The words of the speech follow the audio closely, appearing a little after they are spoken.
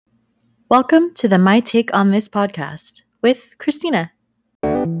Welcome to the My Take on This podcast with Christina.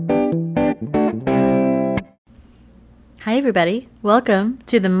 Hi, everybody. Welcome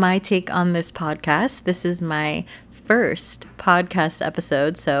to the My Take on This podcast. This is my first podcast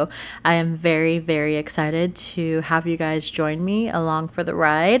episode, so I am very, very excited to have you guys join me along for the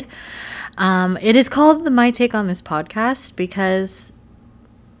ride. It is called the My Take on This podcast because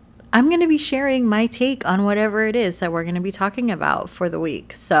I'm going to be sharing my take on whatever it is that we're going to be talking about for the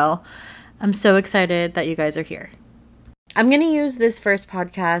week. So I'm so excited that you guys are here. I'm going to use this first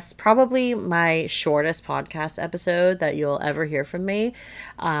podcast, probably my shortest podcast episode that you'll ever hear from me,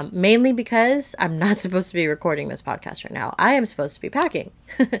 mainly because I'm not supposed to be recording this podcast right now. I am supposed to be packing.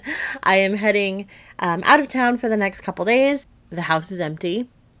 I am heading out of town for the next couple days. The house is empty.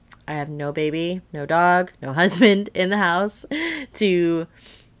 I have no baby, no dog, no husband in the house to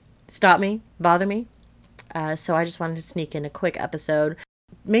stop me, bother me. So I just wanted to sneak in a quick episode,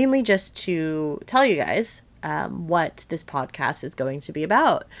 mainly just to tell you guys what this podcast is going to be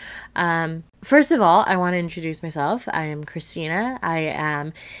about. First of all, I want to introduce myself. I am Christina. I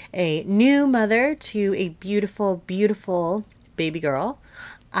am a new mother to a beautiful, beautiful baby girl.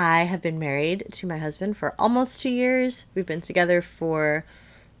 I have been married to my husband for almost 2 years. We've been together for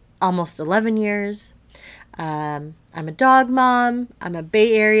almost 11 years. I'm a dog mom. I'm a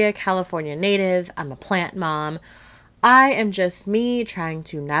Bay Area, California native. I'm a plant mom. I am just me trying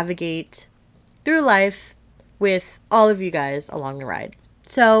to navigate through life with all of you guys along the ride.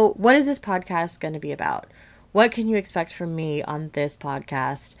 So what is this podcast going to be about? What can you expect from me on this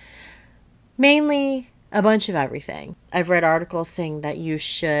podcast? Mainly a bunch of everything. I've read articles saying that you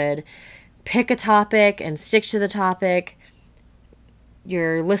should pick a topic and stick to the topic.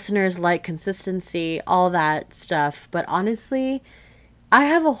 Your listeners like consistency, all that stuff. But honestly, I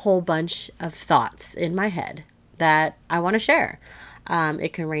have a whole bunch of thoughts in my head that I want to share.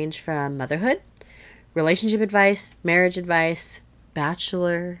 It can range from motherhood, relationship advice, marriage advice,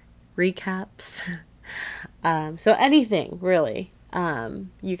 bachelor recaps. So anything really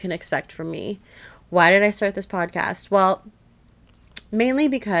you can expect from me. Why did I start this podcast? Well, mainly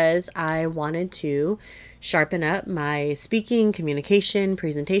because I wanted to sharpen up my speaking, communication,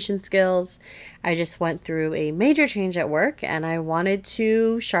 presentation skills. I just went through a major change at work and I wanted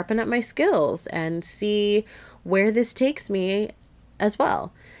to sharpen up my skills and see where this takes me as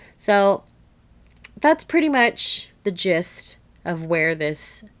well. So that's pretty much the gist of where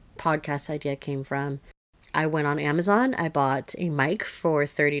this podcast idea came from. I went on Amazon, I bought a mic for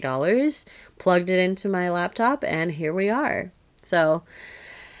 $30, plugged it into my laptop, and here we are. So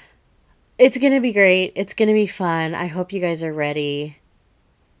it's going to be great. It's going to be fun. I hope you guys are ready.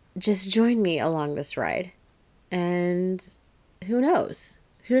 Just join me along this ride. And who knows?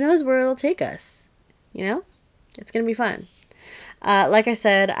 Who knows where it'll take us? You know? It's going to be fun. Like I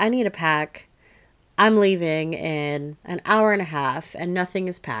said, I need a pack. I'm leaving in an hour and a half and nothing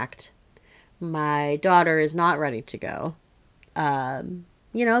is packed. My daughter is not ready to go.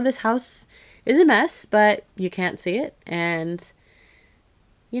 This house is a mess, but you can't see it. And,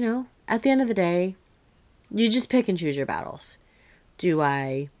 at the end of the day, you just pick and choose your battles. Do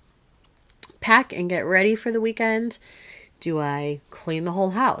I pack and get ready for the weekend? Do I clean the whole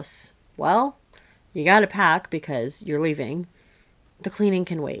house? Well, you got to pack because you're leaving. The cleaning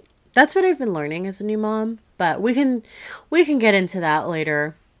can wait. That's what I've been learning as a new mom, but we can get into that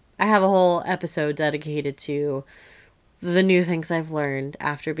later. I have a whole episode dedicated to the new things I've learned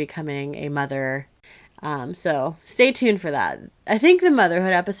after becoming a mother. So stay tuned for that. I think the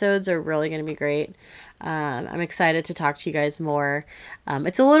motherhood episodes are really going to be great. I'm excited to talk to you guys more.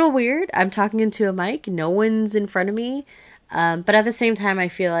 It's a little weird. I'm talking into a mic. No one's in front of me. But at the same time, I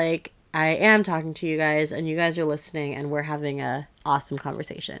feel like I am talking to you guys and you guys are listening and we're having a awesome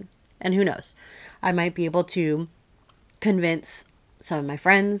conversation. And who knows, I might be able to convince some of my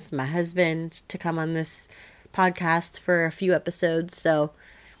friends, my husband to come on this podcast for a few episodes. So,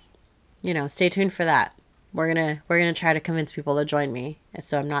 stay tuned for that. We're going to try to convince people to join me.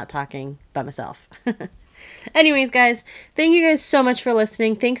 So I'm not talking by myself. Anyways, guys, thank you guys so much for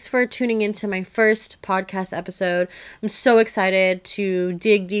listening. Thanks for tuning into my first podcast episode. I'm so excited to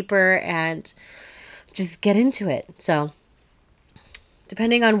dig deeper and just get into it. So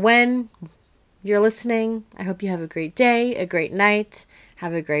depending on when you're listening, I hope you have a great day, a great night,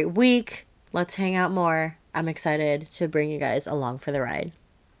 have a great week. Let's hang out more. I'm excited to bring you guys along for the ride.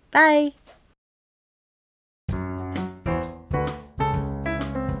 Bye.